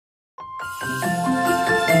Hi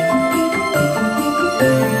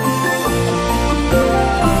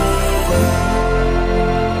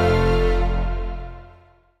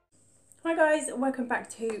guys, welcome back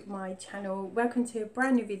to my channel. Welcome to a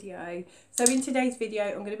brand new video. So in today's video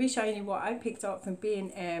I'm going to be showing you what I picked up from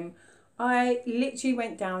B&M. I literally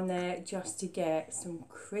went down there just to get some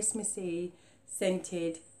Christmassy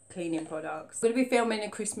scented cleaning products. I'm going to be filming a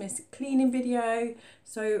Christmas cleaning video,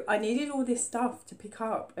 so I needed all this stuff to pick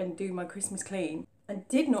up and do my Christmas clean. I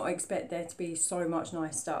did not expect there to be so much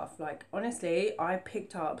nice stuff. Like honestly, I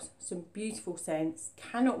picked up some beautiful scents.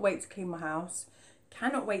 Cannot wait to clean my house.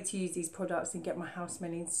 Cannot wait to use these products and get my house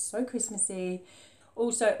smelling so Christmassy.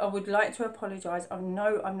 Also, I would like to apologise. I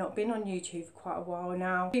know I've not been on YouTube for quite a while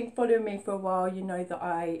now. If you've been following me for a while, you know that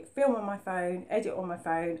I film on my phone, edit on my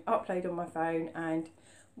phone, upload on my phone, and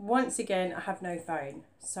once again I have no phone.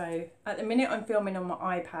 So at the minute I'm filming on my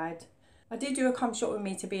iPad. I did do a come shot with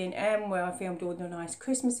me to B&M where I filmed all the nice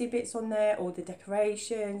Christmassy bits on there, all the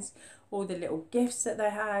decorations, all the little gifts that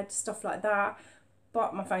they had, stuff like that.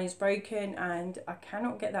 But my phone is broken and I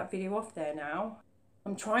cannot get that video off there now.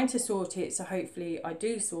 I'm trying to sort it, so hopefully I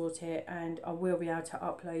do sort it and I will be able to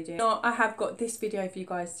upload it. Now, I have got this video for you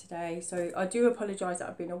guys today, so I do apologise that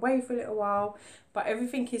I've been away for a little while, but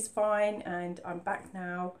everything is fine and I'm back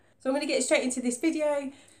now. So I'm going to get straight into this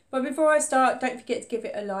video. But before I start, don't forget to give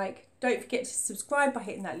it a like. Don't forget to subscribe by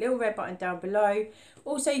hitting that little red button down below.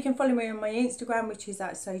 Also, you can follow me on my Instagram, which is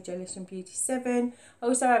at SoJellisandBeauty7. I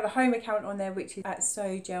also have a home account on there, which is at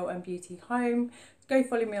SoJellandBeautyHome. Go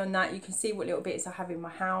follow me on that. You can see what little bits I have in my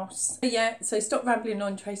house. But yeah, so stop rambling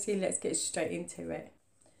on, Tracy. Let's get straight into it.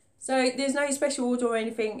 So there's no special order or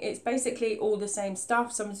anything. It's basically all the same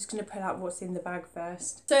stuff. So I'm just going to pull out what's in the bag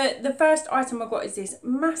first. So the first item I got is this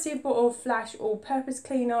massive bottle of Flash all-purpose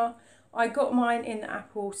cleaner. I got mine in the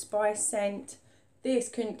apple spice scent. This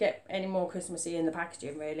couldn't get any more Christmassy in the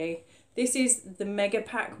packaging really. This is the mega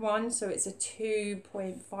pack one, so it's a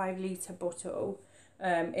 2.5 litre bottle.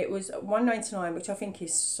 It was $1.99, which I think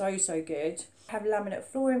is so good. I have laminate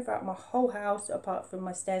flooring throughout my whole house apart from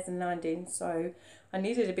my stairs and landing, so I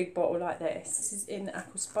needed a big bottle like this. This is in the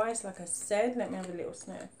apple spice, like I said. Let me have a little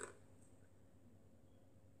sniff.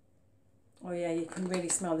 Oh yeah, you can really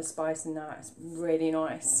smell the spice in that. It's really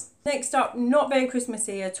nice. Next up, not very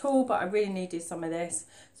Christmassy at all, but I really needed some of this.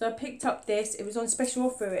 So I picked up this. It was on special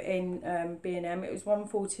offer in B&M. It was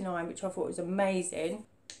 $1.49, which I thought was amazing.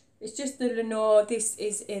 It's just the Lenore. This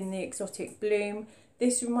is in the Exotic Bloom.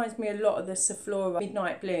 This reminds me a lot of the Sephora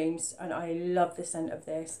Midnight Blooms, and I love the scent of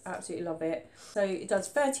this. Absolutely love it. So it does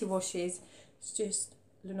 30 washes. It's just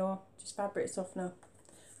Lenore, just fabric softener,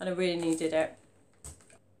 and I really needed it.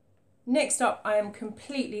 Next up, I am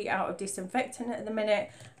completely out of disinfectant at the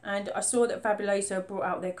minute, and I saw that Fabuloso brought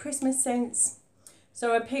out their Christmas scents.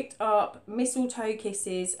 So I picked up Mistletoe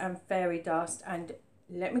Kisses and Fairy Dust, and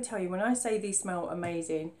let me tell you, when I say these smell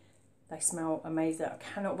amazing, they smell amazing. I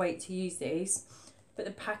cannot wait to use these. But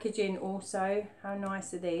the packaging also, how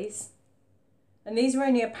nice are these? And these are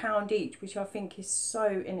only £1 each, which I think is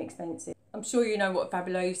so inexpensive. I'm sure you know what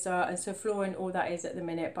Fabuloso and Sephora and all that is at the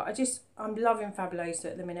minute, but I'm loving Fabuloso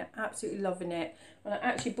at the minute, absolutely loving it. And I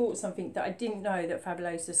actually bought something that I didn't know that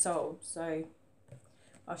Fabuloso sold, so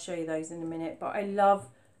I'll show you those in a minute. But I love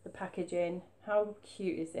the packaging. How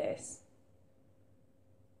cute is this?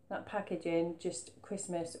 That packaging, just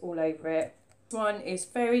Christmas all over it. This one is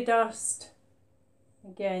Fairy Dust.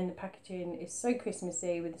 Again, the packaging is so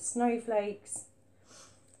Christmassy with the snowflakes.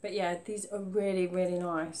 But yeah, these are really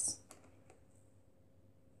nice.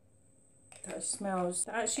 That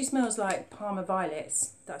actually smells like Parma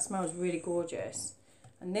Violets. That smells really gorgeous.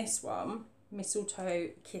 And this one, Mistletoe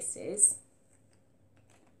Kisses.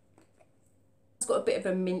 It's got a bit of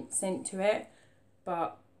a mint scent to it,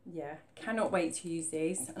 but yeah, cannot wait to use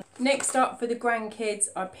these. Next up, for the grandkids,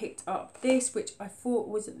 I picked up this, which I thought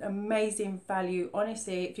was an amazing value.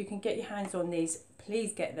 Honestly, if you can get your hands on these,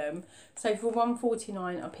 please get them. So for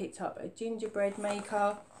 $1.49, I picked up a gingerbread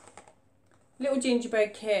maker, little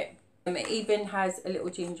gingerbread kit. It even has a little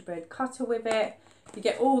gingerbread cutter with it. You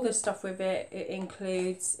get all the stuff with it.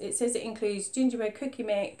 It says it includes gingerbread cookie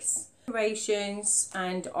mix, decorations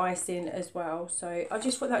and icing as well. So I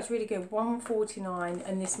just thought that's really good. $1.49,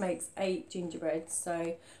 and this makes 8 gingerbreads. So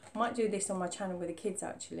I might do this on my channel with the kids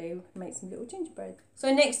actually, make some little gingerbread.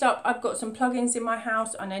 So next up, I've got some plugins in my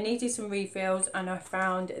house and I needed some refills, and I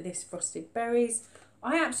found this frosted berries.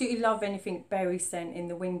 I absolutely love anything berry scent in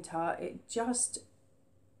the winter. It just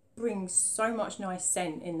brings so much nice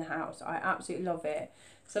scent in the house. I absolutely love it.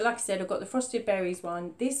 So like I said, I've got the frosted berries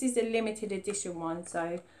one. This is a limited edition one,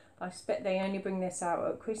 so I expect they only bring this out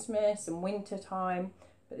at Christmas and winter time.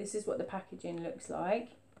 but this is what the packaging looks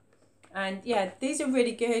like. And yeah, these are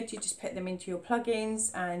really good. You just put them into your plugins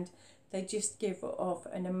and they just give off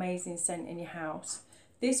an amazing scent in your house.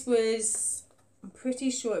 This was, I'm pretty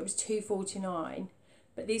sure it was $2.49,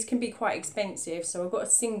 but these can be quite expensive. So I've got a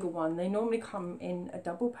single one. They normally come in a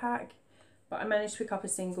double pack, but I managed to pick up a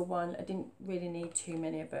single one. I didn't really need too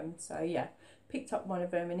many of them. So yeah, picked up one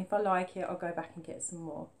of them, and if I like it, I'll go back and get some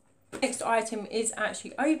more. Next item is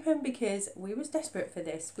actually open because we was desperate for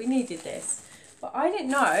this. We needed this. But I didn't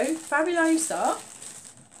know Fabulosa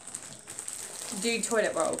do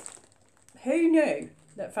toilet roll. Who knew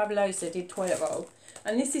that Fabulosa did toilet roll?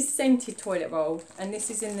 And this is scented toilet roll, and this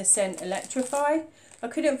is in the scent Electrify. I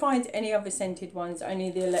couldn't find any other scented ones, only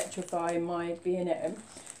the Electrify in my B&M.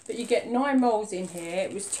 But you get 9 rolls in here.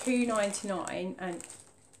 It was $2.99, and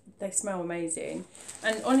they smell amazing.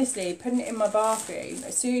 And honestly, putting it in my bathroom,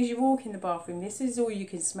 as soon as you walk in the bathroom, this is all you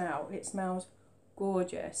can smell. It smells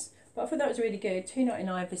gorgeous. But I thought that was really good.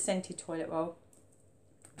 $2.99 for scented toilet roll.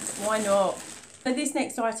 Why not? So this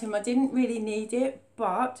next item, I didn't really need it,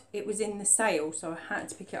 but it was in the sale, so I had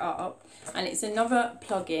to pick it up. And it's another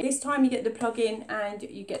plug-in. This time you get the plug-in and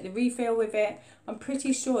you get the refill with it. I'm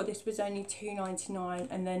pretty sure this was only $2.99,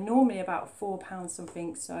 and they're normally about £4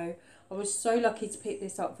 something. So I was so lucky to pick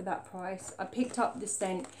this up for that price. I picked up the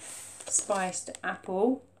scent Spiced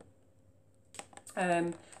Apple.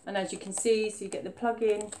 And as you can see, so you get the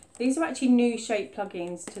plug-in. These are actually new shape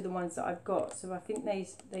plugins to the ones that I've got. So I think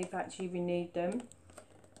they've actually renewed them.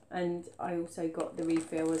 And I also got the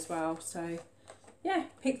refill as well. So yeah,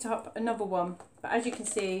 picked up another one. But as you can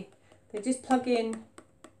see, they just plug in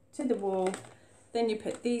to the wall. Then you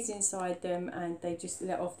put these inside them and they just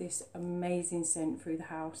let off this amazing scent through the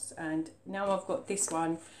house. And now I've got this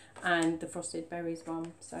one and the Frosted Berries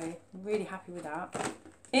one. So I'm really happy with that.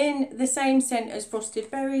 In the same scent as Frosted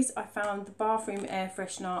Berries, I found the bathroom air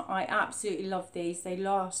freshener. I absolutely love these. They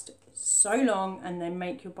last so long and they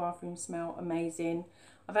make your bathroom smell amazing.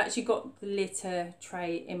 I've actually got the litter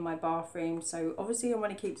tray in my bathroom, so obviously I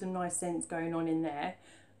want to keep some nice scents going on in there.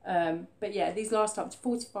 But yeah, these last up to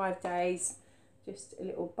 45 days. Just a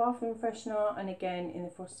little bathroom freshener, and again in the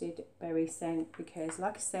Frosted Berry scent, because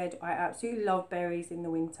like I said, I absolutely love berries in the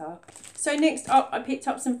winter. So next up, I picked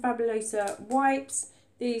up some Fabulosa wipes.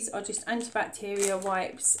 These are just antibacterial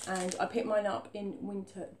wipes, and I picked mine up in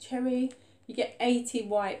Winter Cherry. You get 80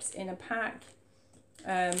 wipes in a pack.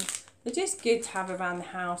 They're just good to have around the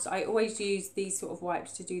house. I always use these sort of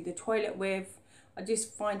wipes to do the toilet with. I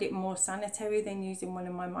just find it more sanitary than using one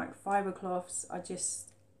of my microfiber cloths. I just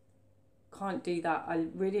can't do that. I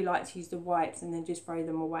really like to use the wipes and then just throw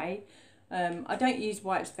them away. I don't use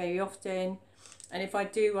wipes very often. And if I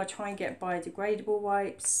do, I try and get biodegradable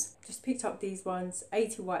wipes. Just picked up these ones,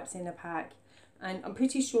 80 wipes in a pack. And I'm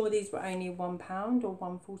pretty sure these were only £1 or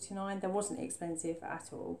 $1.49. They wasn't expensive at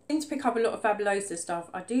all. I seem to pick up a lot of Fabulosa stuff.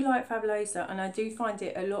 I do like Fabulosa, and I do find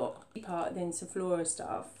it a lot cheaper than Sephora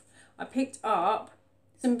stuff. I picked up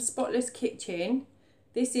some Spotless Kitchen.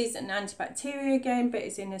 This is an antibacterial again, but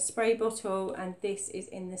it's in a spray bottle, and this is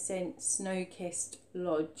in the scent Snow Kissed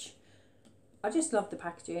Lodge. I just love the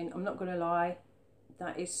packaging, I'm not going to lie.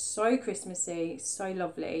 That is so Christmassy, so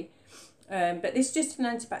lovely. But this is just an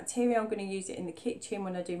antibacterial. I'm going to use it in the kitchen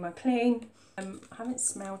when I do my clean. I haven't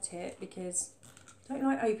smelt it because I don't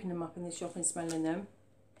like opening them up in the shop and smelling them.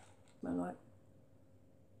 Smell like,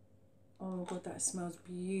 oh my god, that smells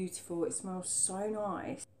beautiful. It smells so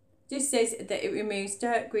nice. Just says that it removes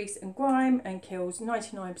dirt, grease and grime and kills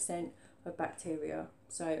 99% of bacteria.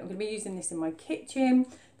 So I'm going to be using this in my kitchen.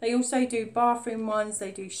 They also do bathroom ones,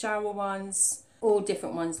 they do shower ones, all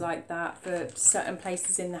different ones like that for certain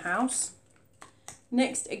places in the house.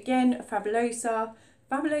 Next, again, Fabulosa.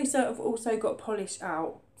 Fabulosa have also got Polish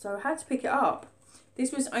Out, so I had to pick it up.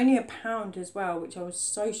 This was only £1 as well, which I was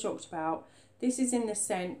so shocked about. This is in the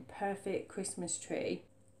scent Perfect Christmas Tree.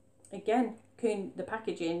 Again, the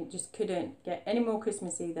packaging just couldn't get any more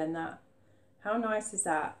Christmassy than that. How nice is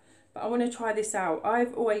that? But I want to try this out.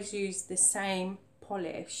 I've always used the same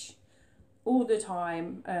polish all the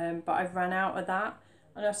time, but I've run out of that.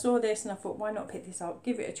 And I saw this and I thought, why not pick this up,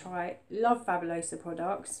 give it a try. Love Fabulosa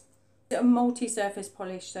products. It's a multi-surface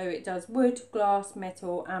polish, so it does wood, glass,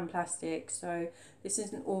 metal and plastic. So this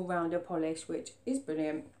is an all-rounder polish, which is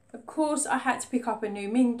brilliant. Of course, I had to pick up a new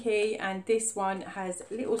Minky, and this one has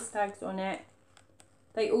little stags on it.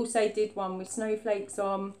 They also did one with snowflakes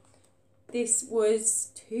on. This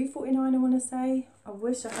was $2.49, I want to say. I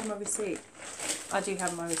wish I had my receipt. I do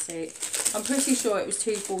have my receipt. I'm pretty sure it was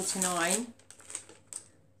 $2.49.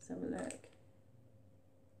 Let's have a look.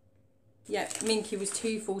 Yeah, Minky was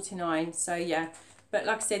 $2.49. So yeah, But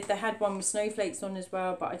like I said, they had one with snowflakes on as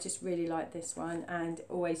well, but I just really like this one, and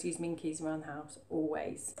always use minkies around the house,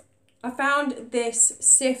 always. I found this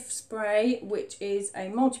Sif spray, which is a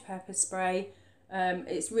multi-purpose spray.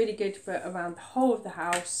 It's really good for around the whole of the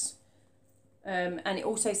house. And it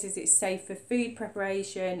also says it's safe for food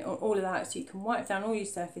preparation, or all of that, so you can wipe down all your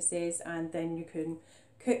surfaces and then you can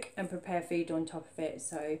cook and prepare food on top of it.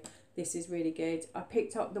 So this is really good. I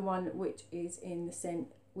picked up the one which is in the scent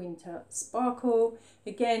Winter Sparkle.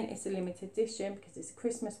 Again, it's a limited edition because it's a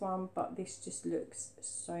Christmas one, but this just looks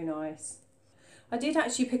so nice. I did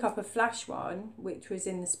actually pick up a flash one which was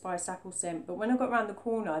in the Spice Apple scent, but when I got around the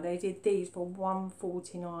corner they did these for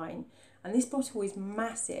 $1.49, and this bottle is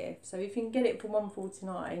massive, so if you can get it for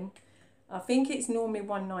 $1.49, I think it's normally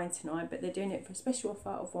 $1.99, but they're doing it for a special offer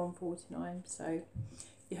of $1.49. So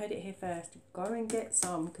you heard it here first, go and get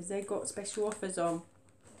some because they've got special offers on.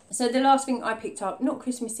 So the last thing I picked up, not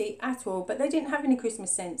Christmassy at all, but they didn't have any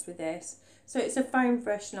Christmas scents with this. So it's a foam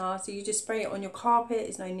freshener, so you just spray it on your carpet.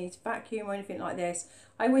 There's no need to vacuum or anything like this.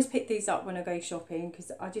 I always pick these up when I go shopping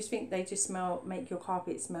because I just think they just make your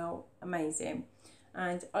carpet smell amazing.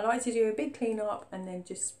 And I like to do a big clean up and then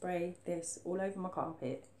just spray this all over my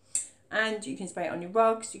carpet. And you can spray it on your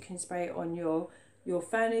rugs, you can spray it on your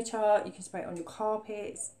furniture, you can spray it on your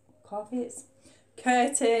carpets,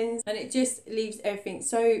 curtains, and it just leaves everything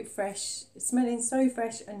so fresh, smelling so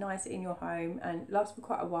fresh and nice in your home, and lasts for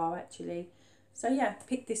quite a while actually. So yeah,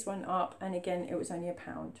 picked this one up, and again it was only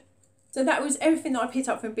 £1. So that was everything that I picked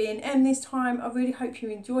up from B&M this time. I really hope you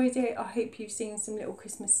enjoyed it. I hope you've seen some little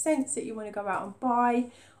Christmas scents that you want to go out and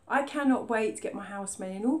buy. I cannot wait to get my house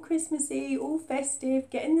smelling all Christmassy, all festive,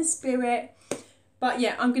 get in the spirit. But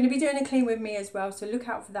yeah, I'm going to be doing a clean with me as well, so look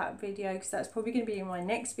out for that video because that's probably going to be in my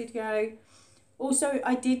next video. Also,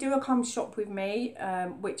 I did do a come shop with me,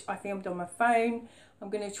 which I filmed on my phone. I'm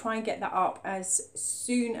going to try and get that up as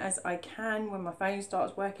soon as I can when my phone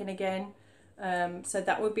starts working again. So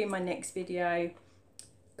that would be my next video.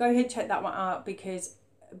 Go ahead, check that one out because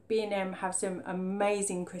B&M have some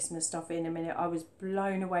amazing Christmas stuff in a minute. I was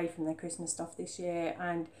blown away from their Christmas stuff this year,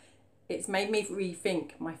 and it's made me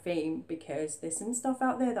rethink my theme because there's some stuff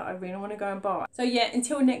out there that I really want to go and buy. So yeah,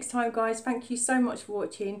 until next time guys, thank you so much for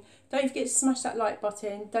watching. Don't forget to smash that like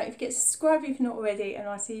button. Don't forget to subscribe if you're not already, and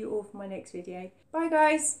I'll see you all for my next video. Bye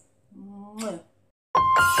guys. Mwah.